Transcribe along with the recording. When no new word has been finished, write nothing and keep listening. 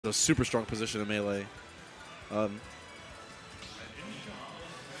a super strong position in Melee.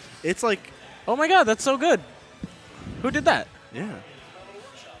 It's like, oh my god, that's so good. Who did that? yeah.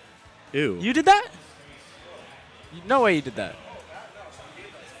 Ew. You did that? No way you did that.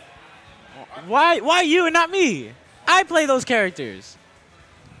 Why you and not me? I play those characters.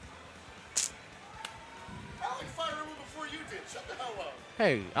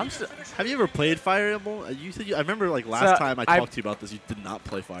 Hey, Have you ever played Fire Emblem? You said I remember like last time I talked to you about this, you did not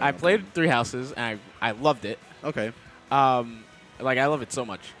play Fire Emblem. I played Three Houses and I loved it. Okay. Like I love it so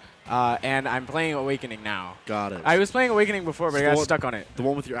much. And I'm playing Awakening now. Got it. I was playing Awakening before, but I got stuck on it. The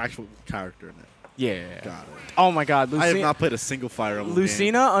one with your actual character in it. Yeah. Got it. Oh my god, I have not played a single Fire Emblem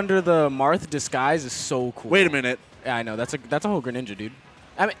Lucina game. under the Marth disguise is so cool. Wait a minute. Yeah, I know. That's a whole Greninja, dude.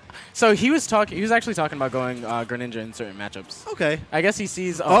 I mean, so he was actually talking about going Greninja in certain matchups. Okay. I guess he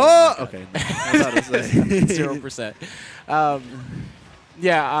sees. Oh. Okay. I thought it was 0%.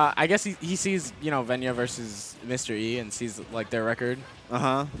 Yeah. I guess he sees Venya versus Mr. E and sees like their record.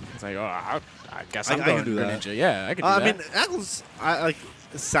 It's like, oh, I guess I'm going can do Greninja. that. Yeah, I can do that. I mean, Aklo's like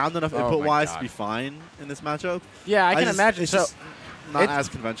sound enough input-wise to be fine in this matchup. Yeah, I can imagine. It's just not as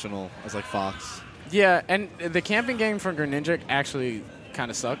conventional as like Fox. Yeah, and the camping game for Greninja actually kind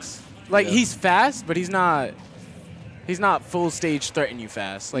of sucks. Like he's fast, but he's not full stage threaten you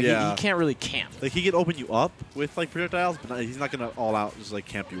fast. Like he can't really camp. Like he can open you up with like projectiles, but he's not gonna all out just like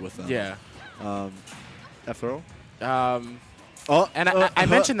camp you with them. Yeah. F throw. And I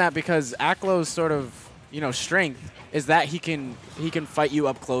mentioned that because Aklo's sort of strength is that he can fight you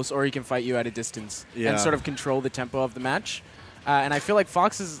up close or he can fight you at a distance and sort of control the tempo of the match. And I feel like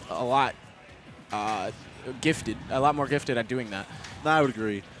Fox is a lot more gifted at doing that. No, I would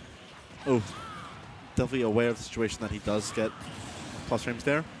agree. Oh, definitely aware of the situation that he does get plus frames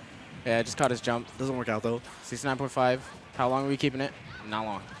there. Yeah, I just caught his jump. Doesn't work out though. 69.5. How long are we keeping it? Not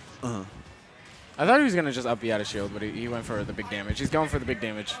long. I thought he was gonna just up B out of shield, but he went for the big damage. He's going for the big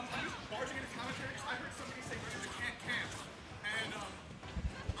damage.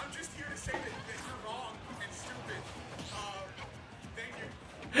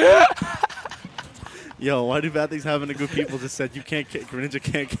 Yo, why do bad things happen to good people? Just said you can't. Greninja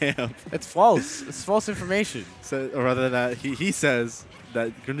can't camp. It's false. It's false information. So, or rather, that he says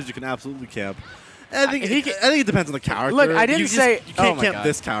that Greninja can absolutely camp. And I think it depends on the character. Look, I didn't say you can't camp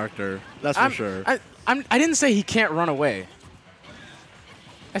this character. That's for sure. I didn't say he can't run away.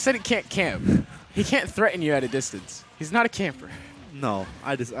 I said he can't camp. He can't threaten you at a distance. He's not a camper. No,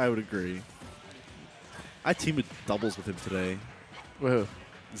 I would agree. I teamed with doubles with him today. Woohoo.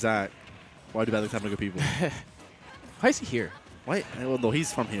 Zach. Why do bad things happen to good people? Why is he here? Why? Well, no,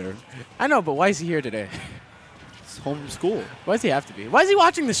 he's from here. I know, but why is he here today? He's home from school. Why does he have to be? Why is he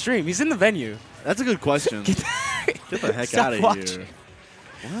watching the stream? He's in the venue. That's a good question. Get the heck out of here.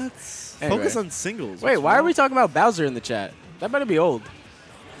 What? Anyway. Focus on singles. Wait, why are we talking about Bowser in the chat? That better be old.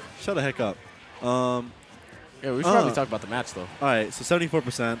 Shut the heck up. Yeah, we should probably talk about the match, though. All right, so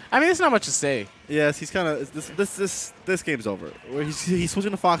 74%. I mean, there's not much to say. Yes, he's kind of this game's over. He's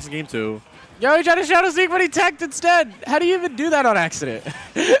switching to Fox in game 2. Yo, he tried to Shadow Sneak, but he teched instead. How do you even do that on accident?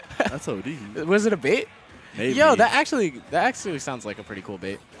 That's OD. Was it a bait? Maybe. Yo, that actually sounds like a pretty cool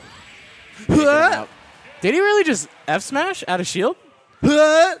bait. Did he really just F smash out of shield?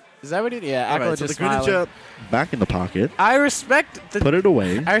 Is that what he did? Yeah, Aklo just the Greninja back in the pocket. I respect the put it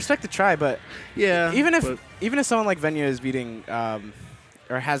away. I respect the try, but yeah, even if someone like Venya is beating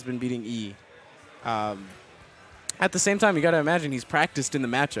or has been beating E, at the same time you got to imagine he's practiced in the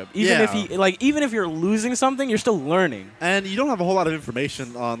matchup. Even if you're losing something, you're still learning. And you don't have a whole lot of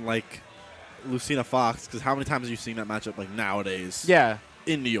information on like Lucina Fox because how many times have you seen that matchup like nowadays? Yeah,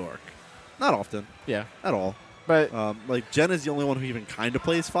 in New York, not often. Yeah, at all. But like Jen is the only one who even kind of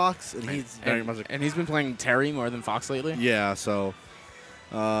plays Fox, and he's very much. And he's been playing Terry more than Fox lately. Yeah, so.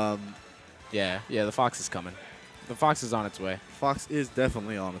 Yeah, the Fox is coming. The Fox is on its way. Fox is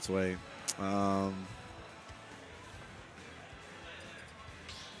definitely on its way. I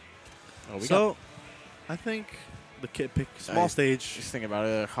think the kid pick small stage. Just thinking about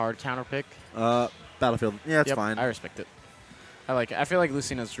a hard counter pick. Battlefield. Yeah, it's fine. I respect it. I like it. I feel like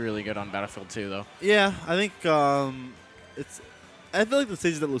Lucina's really good on Battlefield too, though. Yeah, I think I feel like the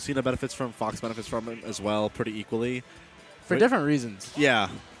stages that Lucina benefits from, Fox benefits from as well, pretty equally. For different reasons. Yeah.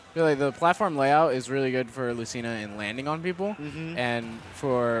 I feel like the platform layout is really good for Lucina in landing on people, and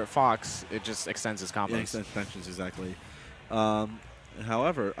for Fox, it just extends his combos. Yeah, extensions, exactly.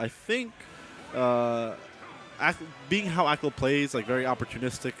 However, I think I being how Aklo plays, like very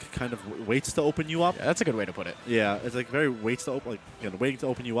opportunistic, kind of waits to open you up. Yeah, that's a good way to put it. Yeah, it's like very waits to open, waiting to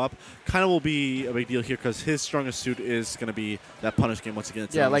open you up. Kind of will be a big deal here because his strongest suit is going to be that punish game once again.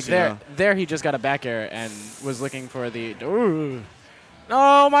 Yeah, like there he just got a back air and was looking for the. Ooh.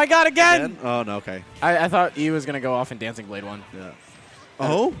 Oh my God! Again? Oh no! Okay. I thought E was gonna go off in Dancing Blade 1. Yeah.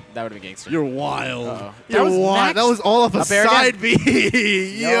 Oh, that would have been gangster. You're wild. Uh-oh. You're wild. That was all of a side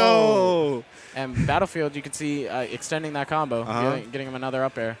B. Yo. And Battlefield, you can see extending that combo, getting him another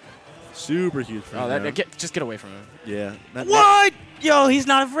up air. Super huge. Just get away from him. Yeah. What? Yo, he's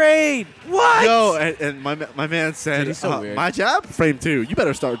not afraid. What? Yo, and my man said, Dude, so weird. my jab, frame 2. You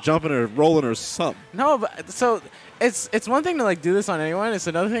better start jumping or rolling or something. No, but so it's one thing to like do this on anyone. It's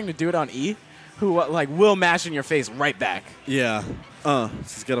another thing to do it on E, who like will mash in your face right back. Yeah.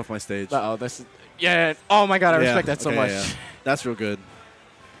 Just get off my stage. Oh, oh my God, I respect that so much. Yeah. That's real good.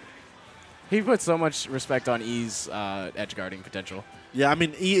 He put so much respect on E's edge guarding potential. Yeah, I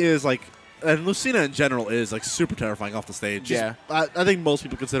mean, E is like, and Lucina in general is like super terrifying off the stage. Yeah. I think most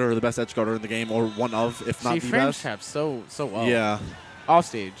people consider her the best edge guarder in the game, or one of, if not the best. She frame traps so well. Yeah. Off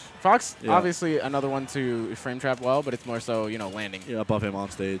stage. Fox, obviously another one to frame trap well, but it's more so, landing. Yeah, above him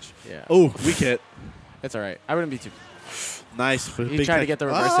on stage. Yeah. Oh, weak hit. It's all right. I wouldn't be too. Nice. He tried to get the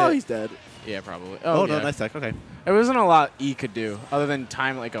reverse hit. Oh, he's dead. Yeah, probably. Oh, no, nice tech. Okay. It wasn't a lot E could do other than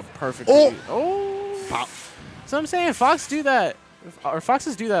time like a perfect. Oh. Pop. So I'm saying Foxes do that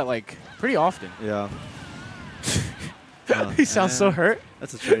like pretty often. Yeah. He sounds so hurt.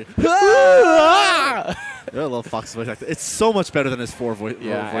 That's a trade. I love Fox's voice actor. It's so much better than his voice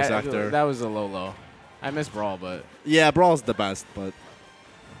actor. That was a low. I miss Brawl, but yeah, Brawl's the best. But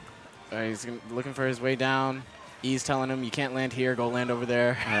he's looking for his way down. E's telling him, "You can't land here. Go land over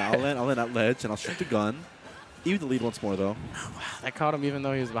there." I'll land that ledge and I'll shoot the gun. Even the lead once more though. Oh, wow, that caught him even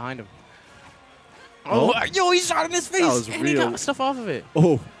though he was behind him. Oh, yo, he shot in his face. That was and real. He got stuff off of it.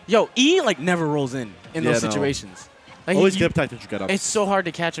 Oh. Yo, E like never rolls in those situations. Like, always get up to get up. It's so hard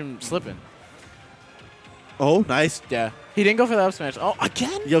to catch him slipping. Oh, nice. Yeah. He didn't go for the up smash. Oh,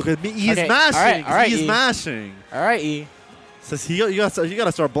 again? Yo, because E is mashing. All right, He's E. mashing. All right, E. Says you got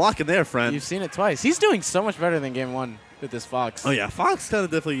to start blocking there, friend. You've seen it twice. He's doing so much better than game 1 with this Fox. Oh, yeah. Fox kind of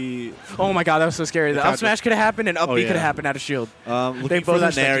definitely... Oh, my God. That was so scary. The up smash could have happened and up B could have happened out of shield. Looking for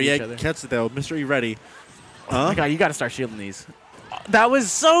that nair. Yeah, catch it, though. Mr. E ready. Oh, my God. You got to start shielding these. That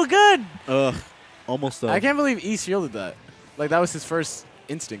was so good. Ugh. Almost, though. I can't believe E shielded that. Like, that was his first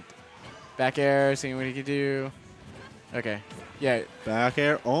instinct. Back air, seeing what he could do. Okay. Yeah. Back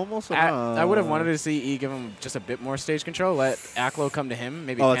air, almost. I would have wanted to see E give him just a bit more stage control. Let Aklo come to him.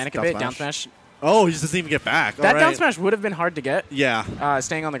 Maybe panic a bit. Down smash. Oh, he just doesn't even get back. That down smash would have been hard to get. Yeah.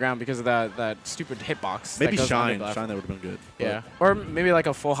 Staying on the ground because of that stupid hitbox. Maybe Shine. Shine, that would have been good. Yeah. Or maybe like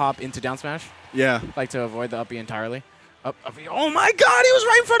a full hop into down smash. Yeah. Like to avoid the up B entirely. Up B. Oh, my God. He was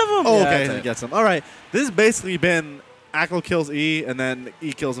right in front of him. Oh, okay. He gets him. All right. This has basically been... Aklo kills E, and then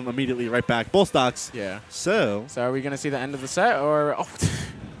E kills him immediately right back. Both stocks. Yeah. So are we going to see the end of the set, or... Oh,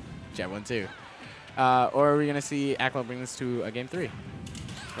 jab 1-2. Or are we going to see Aklo bring this to a game 3?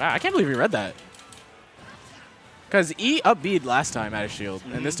 Wow, I can't believe he read that. Because E up B'd last time out of shield,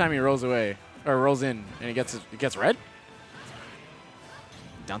 and this time he rolls away, or rolls in, and he gets red?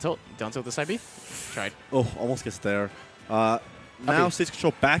 Down tilt the side B? Tried. Oh, almost gets there. Now stage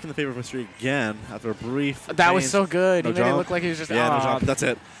control back in the favor of Mystery again after a brief That was so good. He made it look like he was just... Yeah, no jump. That's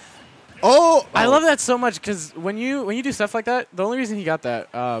it. Oh! I love that so much because when you do stuff like that, the only reason he got that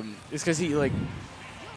is because he